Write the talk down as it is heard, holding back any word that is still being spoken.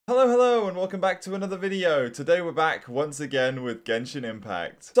Hello, hello, and welcome back to another video. Today we're back once again with Genshin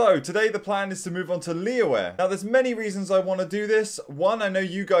Impact. So, today the plan is to move on to Liyue. Now, there's many reasons I want to do this. One, I know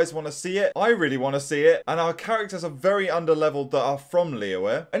you guys want to see it. I really want to see it. And our characters are very underleveled that are from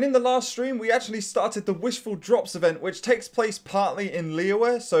Liyue. And in the last stream, we actually started the Wishful Drops event, which takes place partly in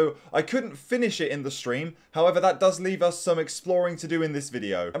Liyue. So, I couldn't finish it in the stream. However, that does leave us some exploring to do in this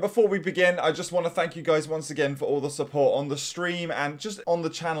video. And before we begin, I just want to thank you guys once again for all the support on the stream and just on the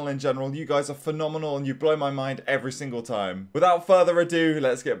channel in general. You guys are phenomenal and you blow my mind every single time. Without further ado,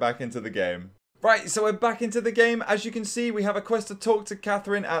 let's get back into the game. Right, so we're back into the game. As you can see, we have a quest to talk to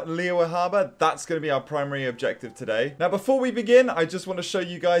Catherine at Liyue Harbor. That's going to be our primary objective today. Now, before we begin, I just want to show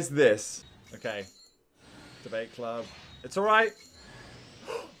you guys this. Okay. Debate club. It's alright.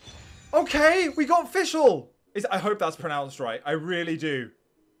 Okay, we got official. I hope that's pronounced right. I really do.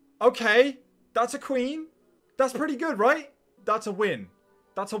 Okay, that's a queen. That's pretty good, right? That's a win.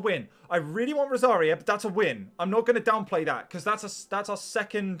 That's a win. I really want Rosaria, but that's a win. I'm not going to downplay that because that's our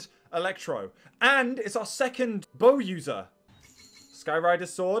second Electro. And it's our second bow user.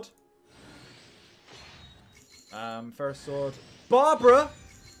 Skyrider's sword. First sword. Barbara.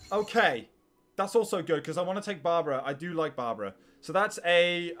 Okay. That's also good because I want to take Barbara. I do like Barbara. So that's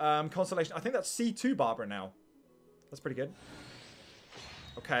a constellation. I think that's C2 Barbara now. That's pretty good.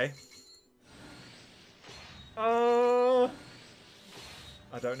 Okay.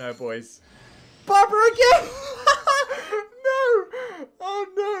 I don't know, boys. Barbara again! No! Oh,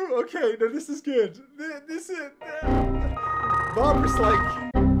 no! Okay, no, this is good. This is... Barbara's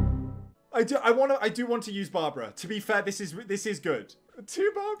like... I do want to use Barbara. To be fair, this is good.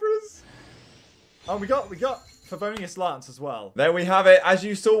 2 Barbaras? Oh, we got Favonius Lance as well. There we have it. As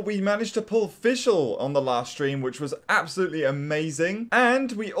you saw, we managed to pull Fischl on the last stream, which was absolutely amazing.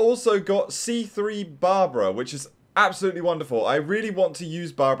 And we also got C3 Barbara, which is absolutely wonderful. I really want to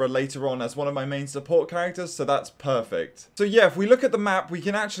use Barbara later on as one of my main support characters, so that's perfect. So yeah, if we look at the map, we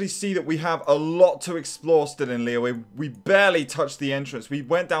can actually see that we have a lot to explore still in Liyue. We barely touched the entrance. We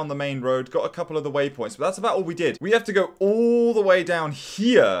went down the main road, got a couple of the waypoints, but that's about all we did. We have to go all the way down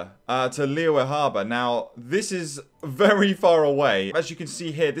here to Liyue Harbor. Now, this is very far away. As you can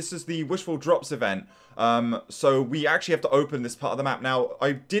see here, this is the Wishful Drops event. So we actually have to open this part of the map. Now,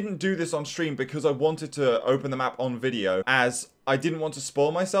 I didn't do this on stream because I wanted to open the map on video as I didn't want to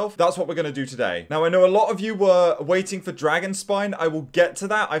spoil myself. That's what we're going to do today. Now, I know a lot of you were waiting for Dragon Spine. I will get to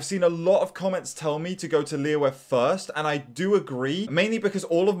that. I've seen a lot of comments tell me to go to Liyue first, and I do agree. Mainly because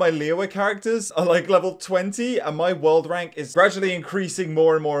all of my Liyue characters are like level 20, and my world rank is gradually increasing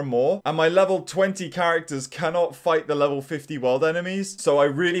more and more and more. And my level 20 characters cannot fight the level 50 world enemies, so I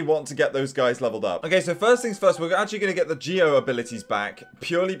really want to get those guys leveled up. Okay, so first things first, we're actually going to get the Geo abilities back,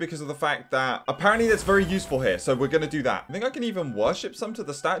 purely because of the fact that apparently that's very useful here, so we're going to do that. I think I can even worship some to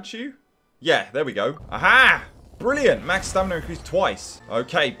the statue. Yeah, there we go. Aha! Brilliant! Max stamina increased twice.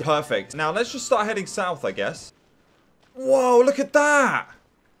 Okay, perfect. Now, let's just start heading south, I guess. Whoa, look at that!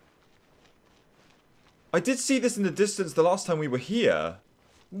 I did see this in the distance the last time we were here.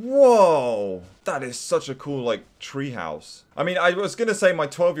 Whoa! That is such a cool, like, treehouse. I mean, I was gonna say my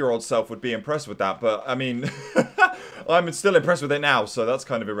 12-year-old self would be impressed with that, but, I mean... I'm still impressed with it now, so that's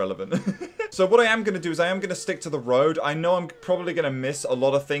kind of irrelevant. So what I am going to do is I am going to stick to the road. I know I'm probably going to miss a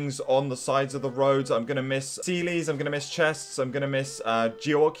lot of things on the sides of the roads. I'm going to miss Sealies, I'm going to miss chests, I'm going to miss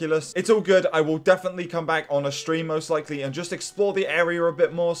Geoculus. It's all good. I will definitely come back on a stream most likely and just explore the area a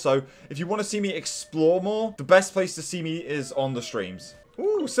bit more. So if you want to see me explore more, the best place to see me is on the streams.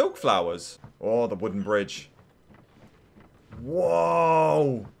 Ooh, silk flowers. Oh, the wooden bridge.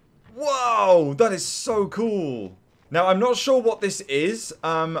 Whoa. Whoa, that is so cool. Now, I'm not sure what this is.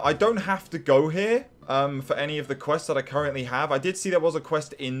 I don't have to go here for any of the quests that I currently have. I did see there was a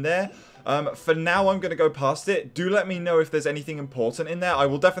quest in there. For now, I'm going to go past it. Do let me know if there's anything important in there. I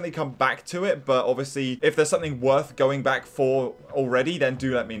will definitely come back to it, but obviously, if there's something worth going back for already, then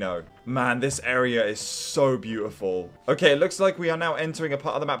do let me know. Man, this area is so beautiful. Okay, it looks like we are now entering a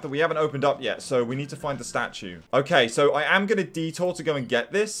part of the map that we haven't opened up yet, so we need to find the statue. Okay, so I am going to detour to go and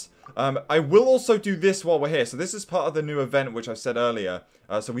get this. I will also do this while we're here. So this is part of the new event, which I said earlier.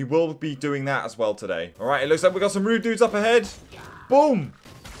 So we will be doing that as well today. All right, it looks like we got some rude dudes up ahead. Boom.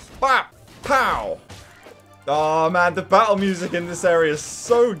 Bap. Pow. Oh, man, the battle music in this area is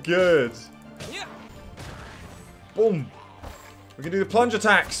so good. Boom. We can do the plunge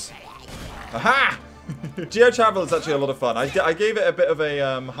attacks. Aha. Geo Travel is actually a lot of fun. I gave it a bit of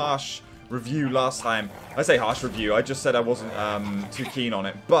a harsh review last time. I say harsh review. I just said I wasn't too keen on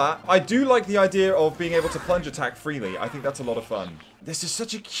it. But I do like the idea of being able to plunge attack freely. I think that's a lot of fun. This is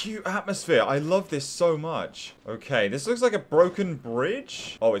such a cute atmosphere. I love this so much. Okay, this looks like a broken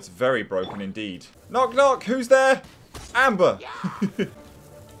bridge. Oh, it's very broken indeed. Knock, knock. Who's there? Amber.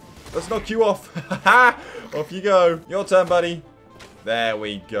 Let's knock you off. Off you go. Your turn, buddy. There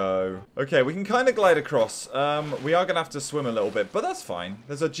we go. Okay, we can kind of glide across. We are going to have to swim a little bit, but that's fine.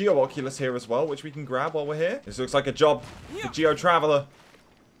 There's a Geo-Oculus here as well, which we can grab while we're here. This looks like a job for Geo-Traveler.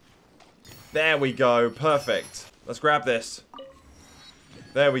 There we go. Perfect. Let's grab this.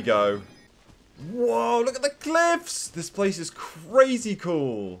 There we go. Whoa, look at the cliffs. This place is crazy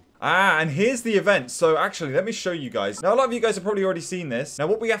cool. Ah, and here's the event. So actually, let me show you guys. Now, a lot of you guys have probably already seen this. Now,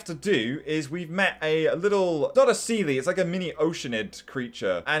 what we have to do is we've met a little, not a Sealy, it's like a mini oceanid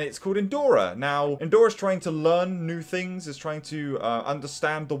creature. And it's called Endora. Now, Endora's trying to learn new things, is trying to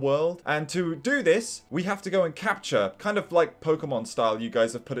understand the world. And to do this, we have to go and capture, kind of like Pokemon style, you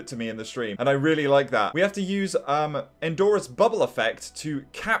guys have put it to me in the stream. And I really like that. We have to use Endora's bubble effect to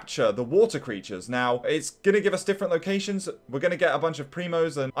capture the water creatures. Now, it's going to give us different locations. We're going to get a bunch of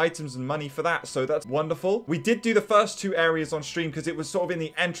primos and items and money for that, so that's wonderful. We did do the first 2 areas on stream because it was sort of in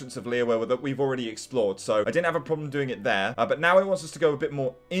the entrance of Liyue that we've already explored, so I didn't have a problem doing it there. But now it wants us to go a bit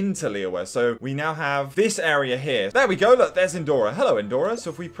more into Liyue, so we now have this area here. There we go. Look, there's Endora. Hello, Endora. So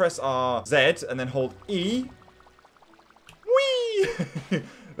if we press our Z and then hold E, whee!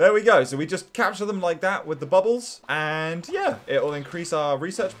 There we go. So we just capture them like that with the bubbles. And yeah, it'll increase our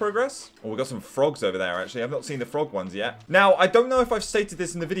research progress. Oh, we've got some frogs over there, actually. I've not seen the frog ones yet. Now, I don't know if I've stated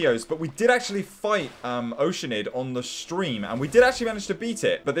this in the videos, but we did actually fight Oceanid on the stream. And we did actually manage to beat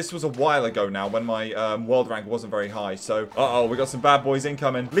it. But this was a while ago now when my world rank wasn't very high. So, uh-oh, we got some bad boys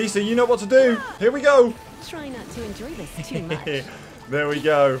incoming. Lisa, you know what to do. Here we go. Try not to enjoy this too much. There we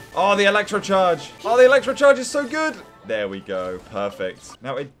go. Oh, the electrocharge. Oh, the electrocharge is so good. There we go. Perfect.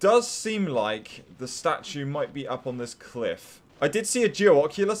 Now, it does seem like the statue might be up on this cliff. I did see a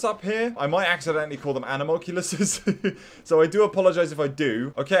Geo-Oculus up here. I might accidentally call them Animoculuses. So I do apologize if I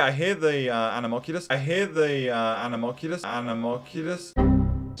do. Okay, I hear the Animoculus. I hear the Animoculus.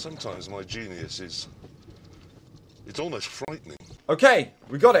 Animoculus. Sometimes my genius is... it's almost frightening. Okay,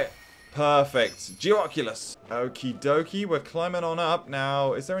 we got it. Perfect. Geo-Oculus. Okie dokie. We're climbing on up.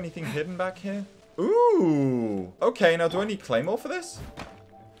 Now, is there anything hidden back here? Ooh. Okay, now do I need Claymore for this?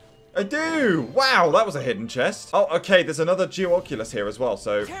 I do. Wow, that was a hidden chest. Oh, okay, there's another Geo-Oculus here as well.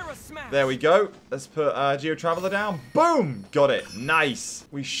 So, there we go. Let's put Geo-Traveler down. Boom. Got it. Nice.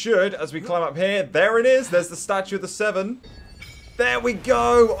 We should, as we climb up here. There it is. There's the statue of the 7. There we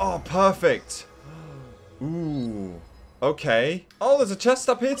go. Oh, perfect. Ooh. Okay. Oh, there's a chest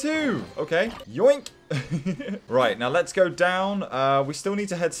up here too. Okay. Yoink. Right, now let's go down. We still need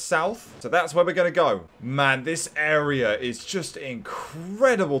to head south. So that's where we're going to go. Man, this area is just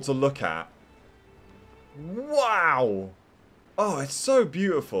incredible to look at. Wow. Oh, it's so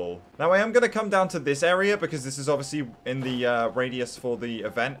beautiful. Now, I am going to come down to this area because this is obviously in the radius for the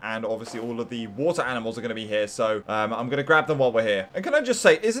event. And obviously all of the water animals are going to be here. So I'm going to grab them while we're here. And can I just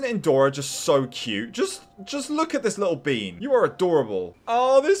say, isn't Endora just so cute? Just look at this little bean. You are adorable.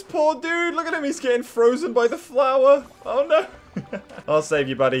 Oh, this poor dude. Look at him. He's getting frozen by the flower. Oh, no. I'll save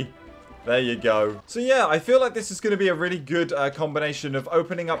you, buddy. There you go. So yeah, I feel like this is going to be a really good combination of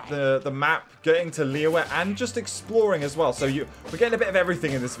opening up the map, getting to Liyue, and just exploring as well. So we're getting a bit of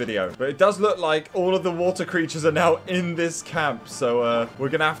everything in this video. But it does look like all of the water creatures are now in this camp. So we're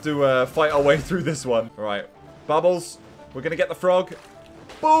going to have to fight our way through this one. All right, Bubbles, we're going to get the frog.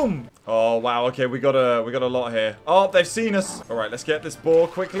 Boom. Oh, wow. Okay, we got a lot here. Oh, they've seen us. All right, let's get this boar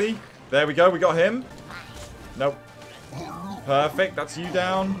quickly. There we go. We got him. Nope. Perfect. That's you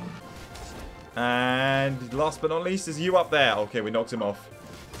down. And last but not least is you up there. Okay, we knocked him off.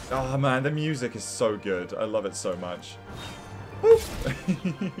 Oh, man, the music is so good. I love it so much.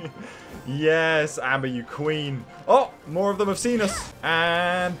 Yes, Amber, you queen. Oh, more of them have seen us.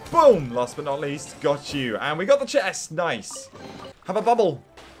 And boom, last but not least, got you. And we got the chest. Nice. Have a bubble.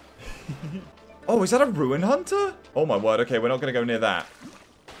 Oh, is that a ruin hunter? Oh, my word. Okay, we're not going to go near that.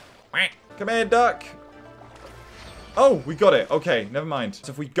 Come here, duck. Oh, we got it. Okay, never mind. So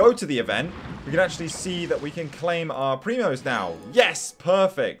if we go to the event, we can actually see that we can claim our primos now. Yes,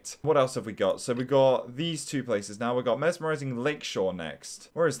 perfect. What else have we got? So we got these 2 places now. We've got Mesmerizing Lakeshore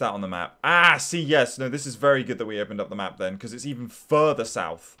next. Where is that on the map? Ah, see, yes. No, this is very good that we opened up the map then, because it's even further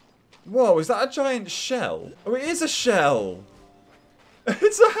south. Whoa, is that a giant shell? Oh, it is a shell.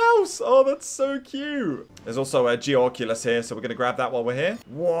 It's a house! Oh, that's so cute. There's also a Geoculus here, so we're going to grab that while we're here.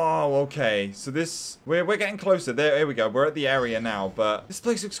 Whoa, okay. So this... We're getting closer. Here we go. We're at the area now, but this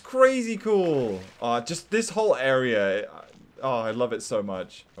place looks crazy cool. Just this whole area. Oh, I love it so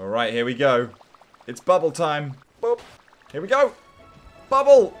much. All right, here we go. It's bubble time. Boop. Here we go.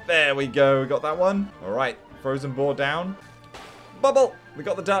 Bubble. There we go. We got that one. All right. Frozen boar down. Bubble. We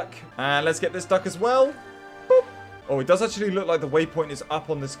got the duck. And let's get this duck as well. Boop. Oh, it does actually look like the waypoint is up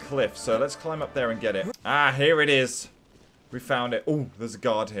on this cliff. So let's climb up there and get it. Ah, here it is. We found it. Oh, there's a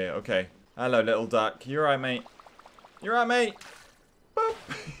guard here. Okay. Hello, little duck. You alright, mate? You alright, mate?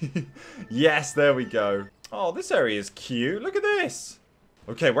 Boop. Yes, there we go. Oh, this area is cute. Look at this.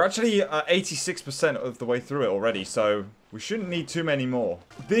 Okay, we're actually 86% of the way through it already, so we shouldn't need too many more.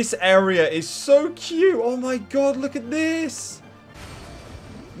 This area is so cute. Oh my god, look at this.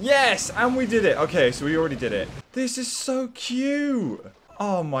 Yes, and we did it. Okay, so we already did it. This is so cute.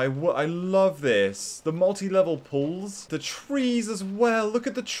 Oh my, I love this. The multi-level pools. The trees as well. Look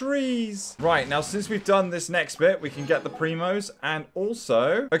at the trees. Right, now since we've done this next bit, we can get the primos. And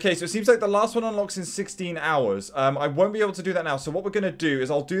also... Okay, so it seems like the last one unlocks in 16 hours. I won't be able to do that now. So what we're going to do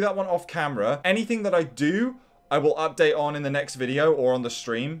is I'll do that one off camera. Anything that I do... I will update on in the next video or on the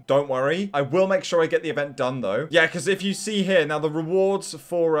stream. Don't worry. I will make sure I get the event done though. Yeah, because if you see here, now the rewards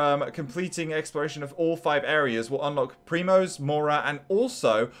for completing exploration of all 5 areas will unlock Primos, Mora, and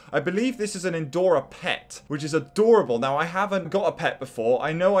also, I believe this is an Endora pet, which is adorable. Now, I haven't got a pet before.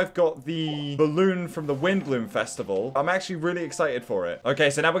 I know I've got the balloon from the Windbloom Festival. I'm actually really excited for it. Okay,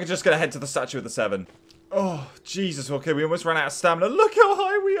 so now we're just going to head to the Statue of the Seven. Oh, Jesus. Okay, we almost ran out of stamina. Look how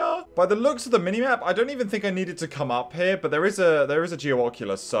high we are. By the looks of the minimap, I don't even think I needed to come up here, but there is a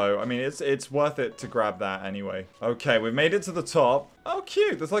Geoculus, so, I mean, it's worth it to grab that anyway. Okay, we've made it to the top. Oh,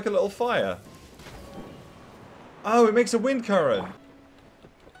 cute. There's like a little fire. Oh, it makes a wind current.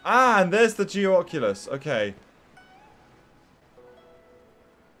 Ah, and there's the Geoculus. Okay.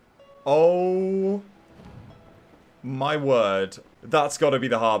 Oh, my word. That's got to be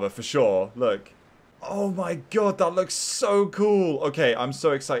the harbor for sure. Look. Oh my god, that looks so cool. Okay, I'm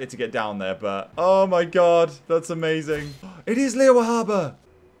so excited to get down there, but... Oh my god, that's amazing. It is Liyue Harbor.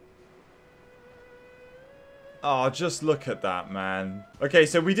 Oh, just look at that, man. Okay,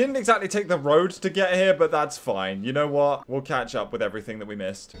 so we didn't exactly take the road to get here, but that's fine. You know what? We'll catch up with everything that we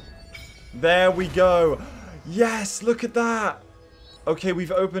missed. There we go. Yes, look at that. Okay,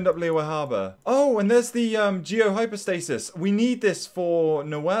 we've opened up Liyue Harbor. Oh, and there's the geo-hyperstasis. We need this for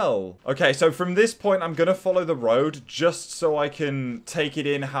Noelle. Okay, so from this point, I'm going to follow the road just so I can take it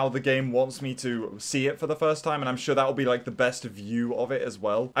in how the game wants me to see it for the first time. And I'm sure that will be like the best view of it as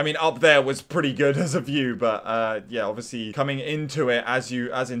well. I mean, up there was pretty good as a view, but yeah, obviously coming into it as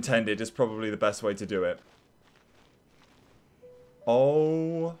intended is probably the best way to do it.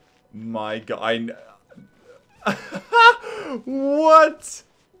 Oh my god. What?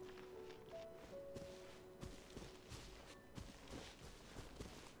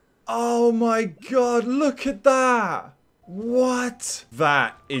 Oh my god, look at that. What?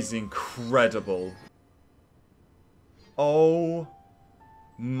 That is incredible. Oh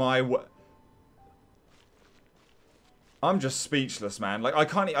my word. I'm just speechless, man. Like,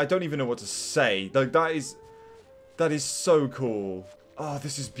 I don't even know what to say. Like, that is so cool. Oh,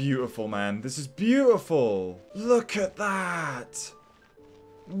 this is beautiful, man. This is beautiful. Look at that.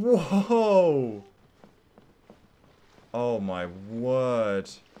 Whoa. Oh, my word.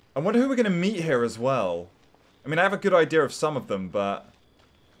 I wonder who we're going to meet here as well. I mean, I have a good idea of some of them, but...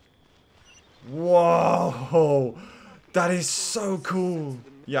 Whoa. That is so cool.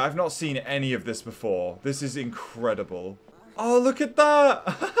 Yeah, I've not seen any of this before. This is incredible. Oh, look at that.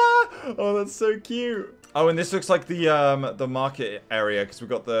 Oh, that's so cute. Oh, and this looks like the market area because we've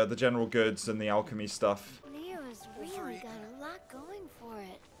got the general goods and the alchemy stuff. Liyue's really got a lot going for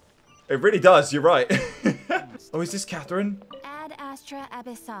it. It really does. You're right. Oh, is this Catherine? Ad Astra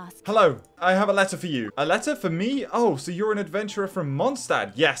Abraxos. Hello. I have a letter for you. A letter for me? Oh, so you're an adventurer from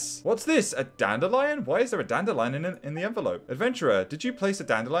Mondstadt. Yes. What's this? A dandelion? Why is there a dandelion in the envelope? Adventurer, did you place a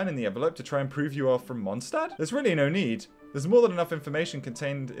dandelion in the envelope to try and prove you are from Mondstadt? There's really no need. There's more than enough information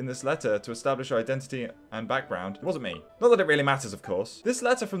contained in this letter to establish your identity and background. It wasn't me. Not that it really matters, of course. This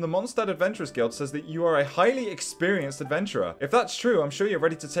letter from the Mondstadt Adventurers Guild says that you are a highly experienced adventurer. If that's true, I'm sure you're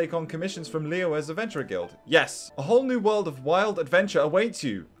ready to take on commissions from Liyue's Adventurer Guild. Yes. A whole new world of wild adventure awaits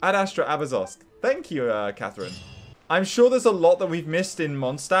you. Ad Astra Abraxos. Thank you, Catherine. I'm sure there's a lot that we've missed in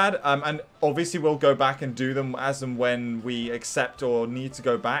Mondstadt, and obviously we'll go back and do them as and when we accept or need to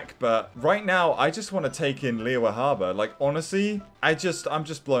go back, but right now, I just want to take in Liyue Harbor. Like, honestly, I'm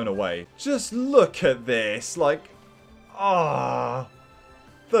just blown away. Just look at this, like, ah.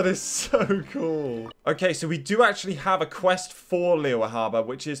 That is so cool. Okay, so we do actually have a quest for Liyue Harbor,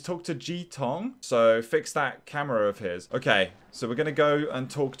 which is talk to G Tong. So fix that camera of his. Okay, so we're gonna go and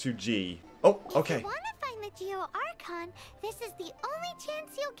talk to G. Oh, okay. If you want to find the Geo Archon, this is the only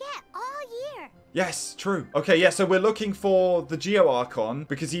chance you'll get all year. Yes, true. Okay, yeah, so we're looking for the Geo Archon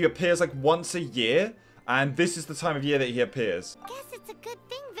because he appears like once a year. And this is the time of year that he appears. Guess it's a good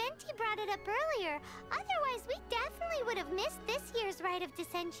thing Venti brought it up earlier. Otherwise, we definitely would have missed this year's Rite of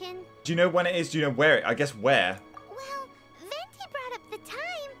Dissension. Do you know when it is? Do you know where? I guess where? Well, Venti brought up the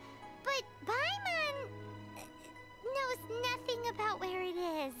time, but Paimon knows nothing about where it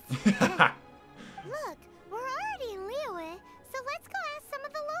is. Look, we're already in Liyue, so let's go ask some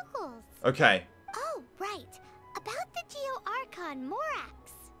of the locals. Okay. Oh, right. About the Geo Archon,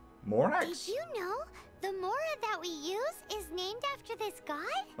 Morax. Morax? Did you know the Mora that we use is named after this god?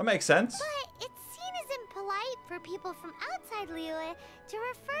 That makes sense. But it's seen as impolite for people from outside Liyue to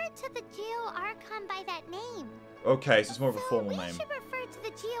refer to the Geo Archon by that name. Okay, so it's more of a formal we name. should refer to the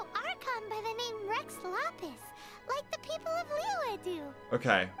Geo Archon by the name Rex Lapis, like the people of Liyue do.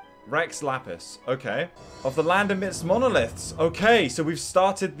 Okay. Rex Lapis. Okay. Of the land amidst monoliths. Okay, so we've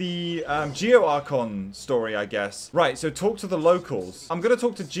started the Geo Archon story, I guess. Right, so talk to the locals. I'm gonna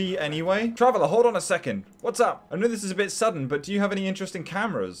talk to G anyway. Traveler, hold on a second. What's up? I know this is a bit sudden, but do you have any interesting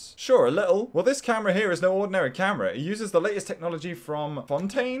cameras? Sure, a little. Well, this camera here is no ordinary camera. It uses the latest technology from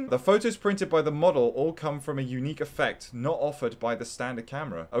Fontaine. The photos printed by the model all come from a unique effect not offered by the standard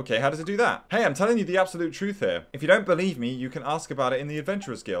camera. Okay, how does it do that? Hey, I'm telling you the absolute truth here. If you don't believe me, you can ask about it in the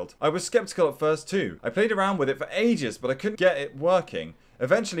Adventurers Guild. I was skeptical at first too. I played around with it for ages, but I couldn't get it working.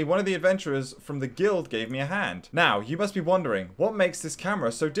 Eventually, one of the adventurers from the guild gave me a hand. Now, you must be wondering, what makes this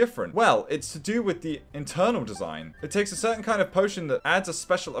camera so different? Well, it's to do with the internal design. It takes a certain kind of potion that adds a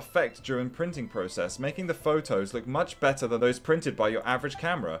special effect during printing process, making the photos look much better than those printed by your average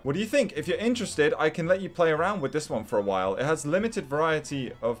camera. What do you think? If you're interested, I can let you play around with this one for a while. It has limited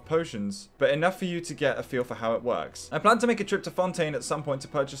variety of potions, but enough for you to get a feel for how it works. I plan to make a trip to Fontaine at some point to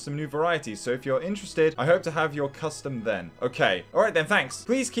purchase some new varieties, so if you're interested, I hope to have your custom then. Okay, alright then, thanks.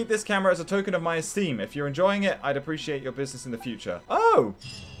 Please keep this camera as a token of my esteem. If you're enjoying it, I'd appreciate your business in the future. Oh!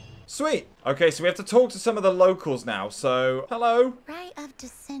 Sweet. Okay, so we have to talk to some of the locals now, so... Hello? Rite of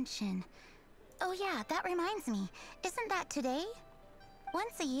Dissension. Oh yeah, that reminds me. Isn't that today?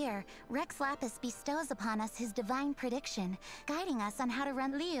 Once a year, Rex Lapis bestows upon us his divine prediction, guiding us on how to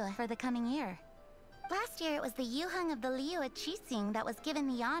run Liyue for the coming year. Last year, it was the Yuheng of the Liyue Qixing that was given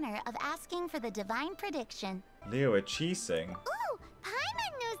the honor of asking for the divine prediction. Liyue Qixing? Ooh,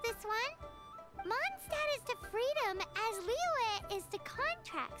 Paimon knows this one. Mondstadt is to freedom as Liyue is to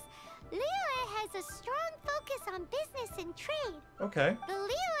contracts. Liyue has a strong focus on business and trade. Okay. The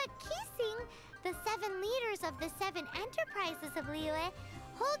Liyue Qixing, the 7 leaders of the 7 enterprises of Liyue,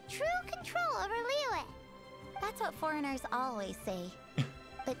 hold true control over Liyue. That's what foreigners always say.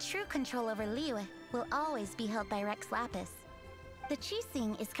 But true control over Liyue will always be held by Rex Lapis. The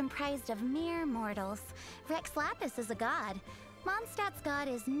Qixing is comprised of mere mortals. Rex Lapis is a god. Mondstadt's god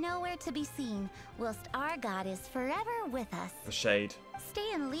is nowhere to be seen, whilst our god is forever with us. The shade.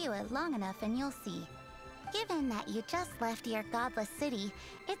 Stay in Liyue long enough and you'll see. Given that you just left your godless city,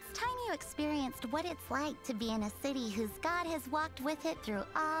 it's time you experienced what it's like to be in a city whose god has walked with it through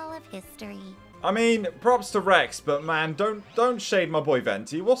all of history. I mean, props to Rex, but man, don't shade my boy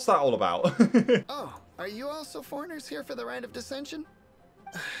Venti. What's that all about? Oh, are you also foreigners here for the Rite of Dissension?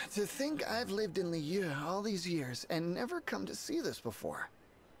 To think I've lived in Liyue all these years and never come to see this before.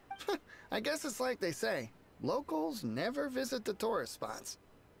 I guess it's like they say, locals never visit the tourist spots.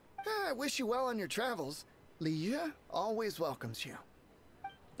 I wish you well on your travels. Liyue always welcomes you.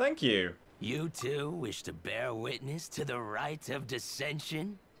 Thank you. You too wish to bear witness to the Rite of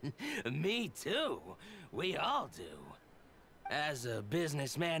Dissension? Me too. We all do. As a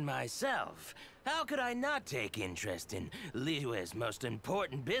businessman myself, how could I not take interest in Liyue's most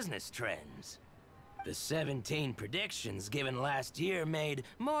important business trends? The 17 predictions given last year made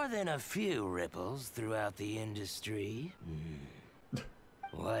more than a few ripples throughout the industry.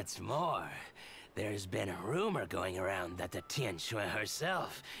 What's more, there's been a rumor going around that the Tianshui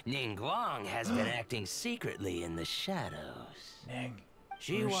herself, Ningguang, has been acting secretly in the shadows. Ning.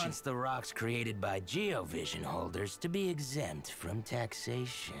 She wants the rocks created by Geovision holders to be exempt from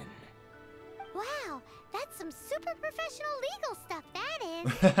taxation. Wow, that's some super professional legal stuff,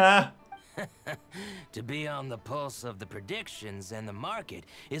 that is. To be on the pulse of the predictions and the market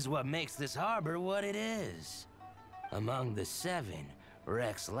is what makes this harbor what it is. Among the 7,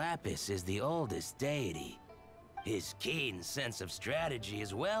 Rex Lapis is the oldest deity. His keen sense of strategy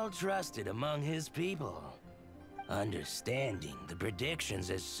is well trusted among his people. Understanding the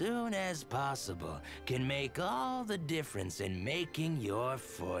predictions as soon as possible can make all the difference in making your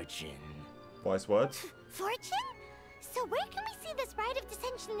fortune. Wise words. Fortune? So where can we see this rite of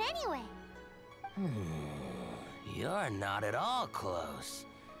dissension anyway? You're not at all close.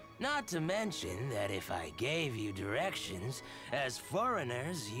 Not to mention that if I gave you directions, as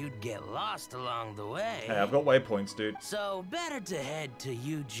foreigners, you'd get lost along the way. Hey, I've got waypoints, dude. So better to head to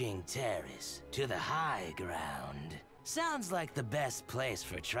Yujing Terrace, to the high ground. Sounds like the best place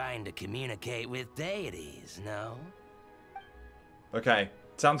for trying to communicate with deities, no? Okay,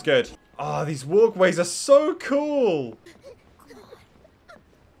 sounds good. Oh, these walkways are so cool.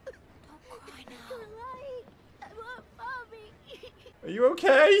 Are you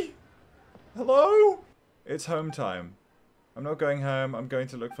okay? Hello? It's home time. I'm not going home. I'm going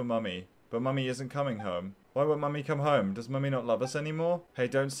to look for Mummy. But Mummy isn't coming home. Why won't Mummy come home? Does Mummy not love us anymore? Hey,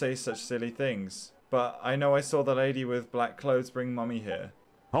 don't say such silly things. But I know I saw the lady with black clothes bring Mummy here.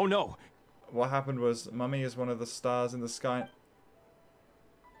 Oh no! What happened was Mummy is one of the stars in the sky.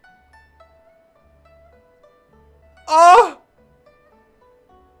 Oh!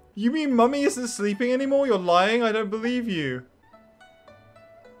 You mean Mummy isn't sleeping anymore? You're lying? I don't believe you.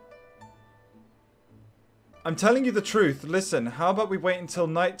 I'm telling you the truth. Listen, how about we wait until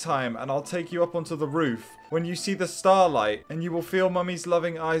nighttime and I'll take you up onto the roof when you see the starlight and you will feel Mummy's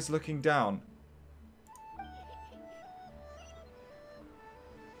loving eyes looking down.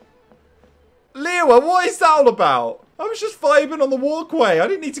 Liyue, what is that all about? I was just vibing on the walkway. I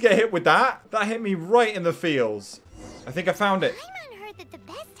didn't need to get hit with that. That hit me right in the feels. I think I found it. Paimon heard that the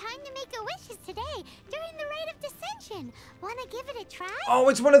best time to make a wish is today, during the rite of dissension. Wanna give it a try? Oh,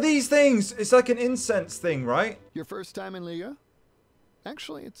 it's one of these things. It's like an incense thing, right? Your first time in Liyue?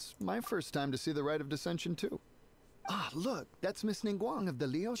 Actually, it's my first time to see the rite of dissension too. Ah, look, that's Miss Ningguang of the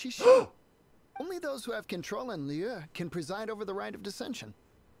Liyue Shishi. Only those who have control in Liyue can preside over the rite of dissension.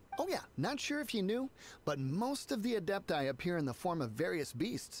 Oh yeah, not sure if you knew, but most of the Adepti appear in the form of various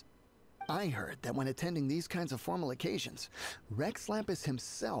beasts. I heard that when attending these kinds of formal occasions, Rex Lapis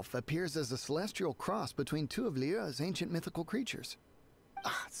himself appears as a celestial cross between two of Liyue's ancient mythical creatures.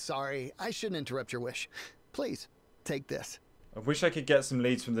 Ah, sorry, I shouldn't interrupt your wish. Please, take this. I wish I could get some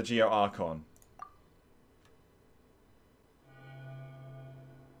leads from the Geo Archon.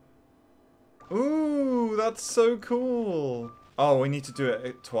 Ooh, that's so cool. Oh, we need to do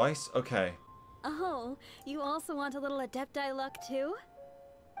it twice? Okay. Oh, you also want a little Adepti luck too?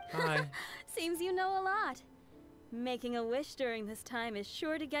 Hi. Seems you know a lot. Making a wish during this time is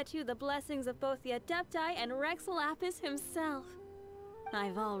sure to get you the blessings of both the Adepti and Rex Lapis himself.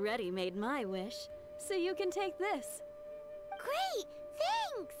 I've already made my wish, so you can take this. Great!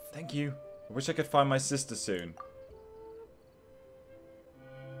 Thanks! Thank you. I wish I could find my sister soon.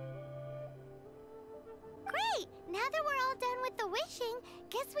 Great! Now that we're all done with the wishing,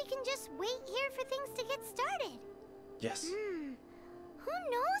 guess we can just wait here for things to get started. Yes. Who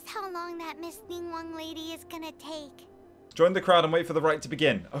knows how long that Miss Ningguang lady is gonna take? Join the crowd and wait for the rite to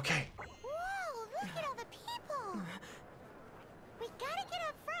begin. Okay. Whoa, look at all the people! We gotta get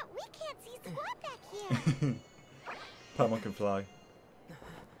up front. We can't see squat back here. Paimon can fly.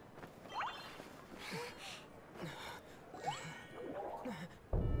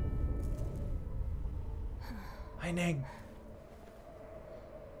 Hi, Ning.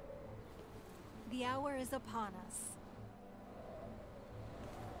 The hour is upon us.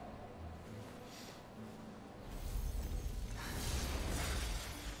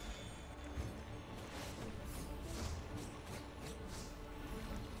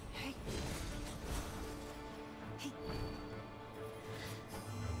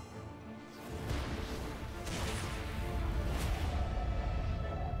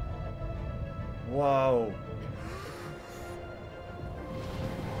 Wow.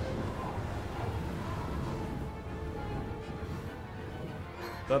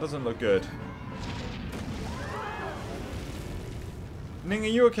 That doesn't look good. Ning, are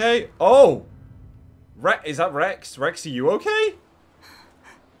you okay? Oh! Is that Rex? Rex, are you okay?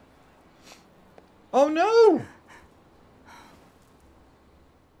 Oh no!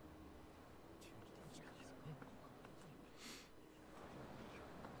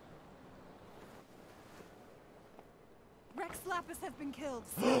 Rex Lapis has been killed.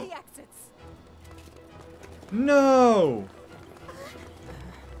 See the exits. No!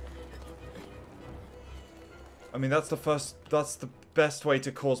 I mean, that's the best way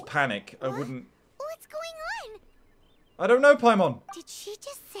to cause panic. I wouldn't... What's going on? I don't know, Paimon. Did she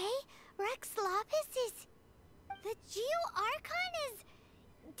just say Rex Lapis is... The Geo Archon is...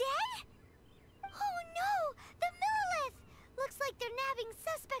 dead? Oh no! The Millilith! Looks like they're nabbing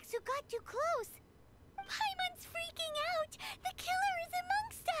suspects who got too close. Paimon's freaking out! The killer is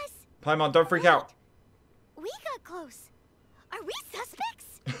amongst us! Paimon, don't freak out. We got close. Are we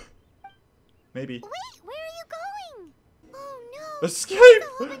suspects? Maybe. Wait, where are you going? Oh no! Escape! There's a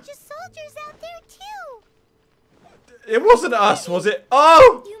whole bunch of soldiers out there too! It wasn't us, was it?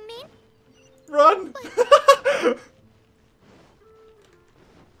 Oh! You mean? Run!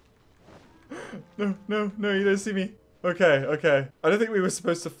 No, no, no, you don't see me. Okay, okay. I don't think we were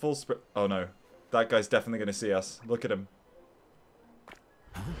supposed to full sprint. Oh no. That guy's definitely gonna see us. Look at him.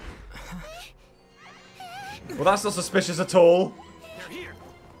 Well, that's not suspicious at all. They're here.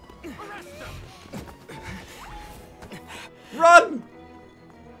 Arrest them. Run!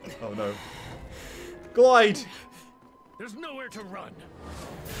 Oh no. Glide! There's nowhere to run.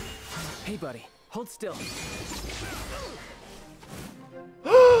 Hey, buddy. Hold still.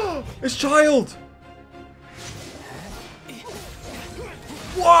 It's Child!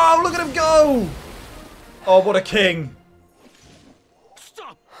 Wow, look at him go! Oh, what a king.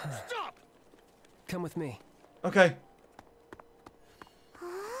 Stop! Stop! Come with me. Okay.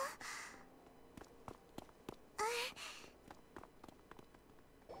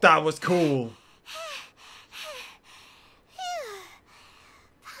 That was cool.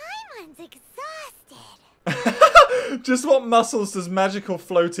 Paimon's exhausted. Just what muscles does magical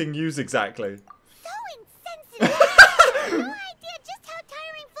floating use exactly? So insensitive. I have no idea just how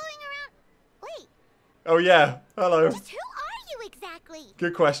tiring floating around. Wait, Oh yeah, hello. just who are you exactly?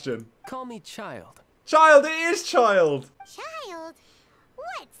 Good question. Call me Child. Child, it is Child! Child?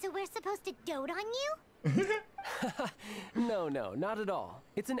 What? So we're supposed to dote on you? No, no, not at all.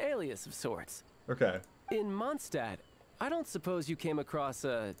 It's an alias of sorts. Okay. In Mondstadt, I don't suppose you came across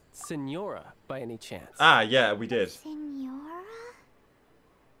a Senora by any chance. Ah, yeah, we did. Senora?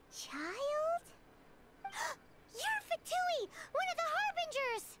 Child? You're Fatui, one of the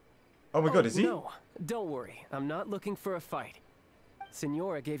Harbingers! Oh my god, is he? No, don't worry. I'm not looking for a fight.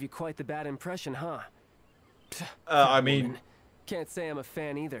 Senora gave you quite the bad impression, huh? I mean, Woman. Can't say I'm a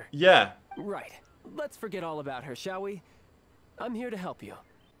fan either. yeah. Right. Let's forget all about her, shall we? I'm here to help you.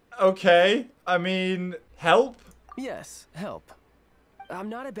 Okay. I mean, help? Yes, help. I'm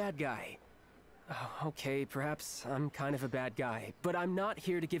not a bad guy. Oh, okay, perhaps I'm kind of a bad guy, but I'm not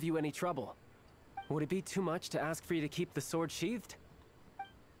here to give you any trouble. Would it be too much to ask for you to keep the sword sheathed?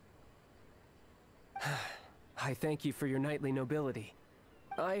 I thank you for your knightly nobility.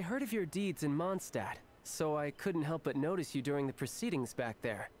 I heard of your deeds in Mondstadt, so I couldn't help but notice you during the proceedings back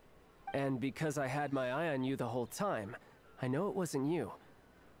there. And because I had my eye on you the whole time, I know it wasn't you.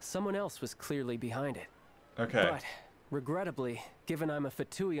 Someone else was clearly behind it. Okay. But, regrettably, given I'm a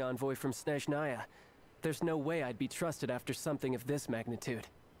Fatui envoy from Snezhnaya, there's no way I'd be trusted after something of this magnitude.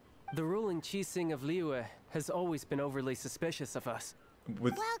 The ruling Chising of Liyue has always been overly suspicious of us.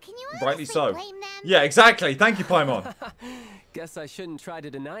 With Well, can you rightly honestly so. blame them? Yeah, exactly. Thank you, Paimon. Guess I shouldn't try to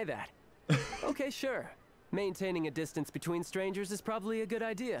deny that. Okay, sure. Maintaining a distance between strangers is probably a good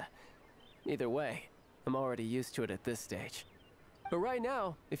idea. Either way, I'm already used to it at this stage. But right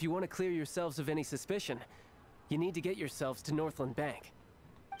now, if you want to clear yourselves of any suspicion, you need to get yourselves to Northland Bank.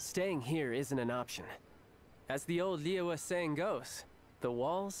 Staying here isn't an option. As the old Liyue saying goes, the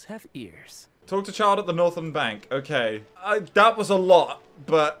walls have ears. Talk to Child at the Northern Bank. Okay. That was a lot,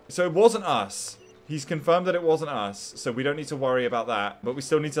 but... So it wasn't us. He's confirmed that it wasn't us, so we don't need to worry about that. But we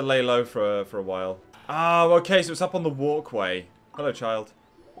still need to lay low for a while. Oh, okay, so it's up on the walkway. Hello, Child.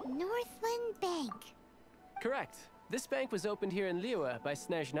 Northland Bank. Correct. This bank was opened here in Liyue by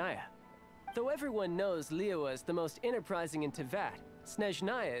Snezhnaya. Though everyone knows Liyue is the most enterprising in Teyvat,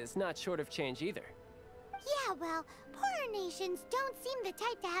 Snezhnaya is not short of change either. Yeah, well, poorer nations don't seem the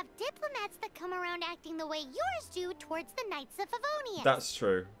type to have diplomats that come around acting the way yours do towards the Knights of Favonius. That's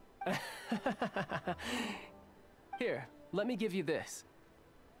true. Here, let me give you this.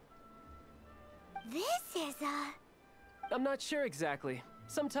 This is I'm not sure exactly.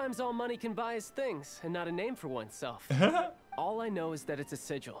 Sometimes all money can buy is things, and not a name for oneself. All I know is that it's a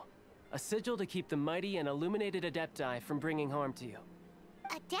sigil. A sigil to keep the mighty and illuminated Adepti from bringing harm to you.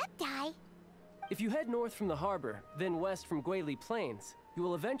 Adepti? If you head north from the harbor, then west from Guili Plains, you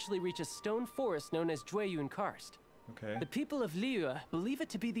will eventually reach a stone forest known as Jueyun Karst. Okay. The people of Liyue believe it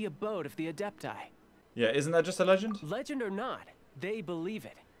to be the abode of the Adepti. Yeah, isn't that just a legend? Legend or not, they believe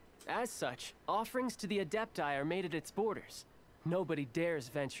it. As such, offerings to the Adepti are made at its borders. Nobody dares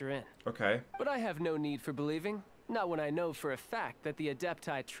venture in. Okay. But I have no need for believing. Not when I know for a fact that the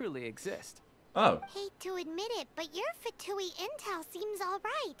Adepti truly exist. Oh. Hate to admit it, but your Fatui intel seems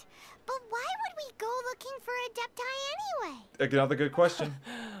alright. But why would we go looking for Adepti anyway? Another good question.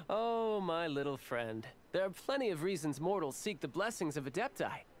 Oh, my little friend. There are plenty of reasons mortals seek the blessings of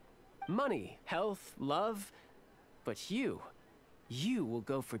Adepti. money, health, love. But you will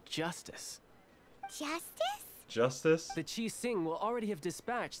go for justice. Justice? Justice? The Qi Sing will already have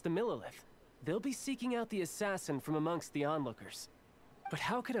dispatched the Millilith. They'll be seeking out the assassin from amongst the onlookers. But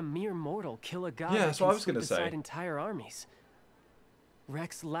how could a mere mortal kill a god Yeah, that that's what I can was gonna sweep say. aside entire armies?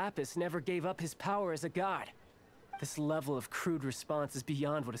 Rex Lapis never gave up his power as a god. This level of crude response is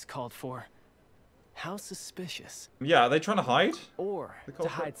beyond what is called for. How suspicious. Yeah, are they trying to hide? Or The to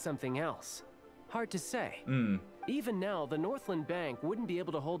culprit? hide something else. Hard to say. Hmm. Even now, the Northland Bank wouldn't be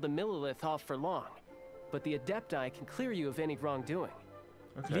able to hold the Millilith off for long. But the Adepti can clear you of any wrongdoing.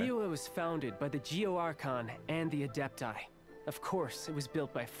 Okay. Liyue was founded by the Geo Archon and the Adepti. Of course, it was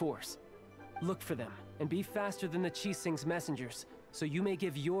built by force. Look for them, and be faster than the Qi Sing's messengers, so you may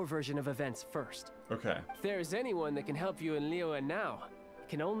give your version of events first. Okay. If there's anyone that can help you in Liyue now, it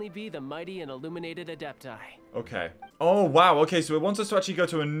can only be the mighty and illuminated Adepti. Okay. Oh wow. Okay, so it wants us to actually go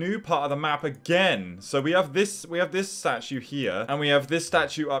to a new part of the map again. So we have this statue here, and we have this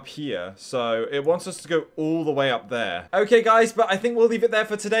statue up here. So it wants us to go all the way up there. Okay, guys, but I think we'll leave it there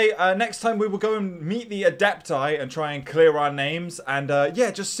for today. Next time we will go and meet the Adepti and try and clear our names, and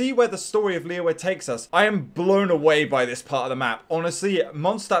yeah, just see where the story of Liyue takes us. I am blown away by this part of the map. Honestly,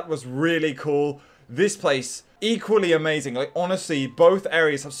 Mondstadt was really cool. This place, equally amazing. Like, honestly, both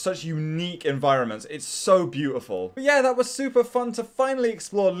areas have such unique environments. It's so beautiful. But yeah, that was super fun to finally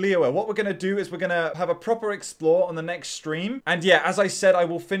explore Liyue. What we're going to do is we're going to have a proper explore on the next stream. And yeah, as I said, I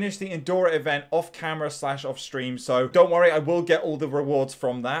will finish the Endora event off camera / off stream. So don't worry, I will get all the rewards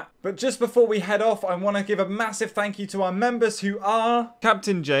from that. But just before we head off, I want to give a massive thank you to our members who are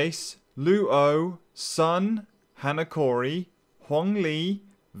Captain Jace, Lu O, Sun, Hanakori, Huang Li,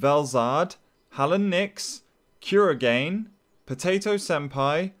 Velzard, Hallen Nix, Curagain, Potato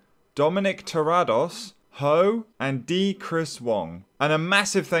Senpai, Dominic Tarados, Ho, and D. Chris Wong. And a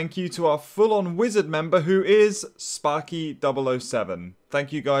massive thank you to our full-on wizard member who is Sparky007.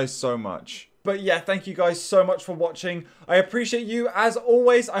 Thank you guys so much. But yeah, thank you guys so much for watching. I appreciate you as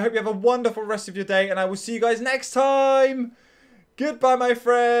always. I hope you have a wonderful rest of your day, and I will see you guys next time. Goodbye, my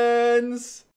friends.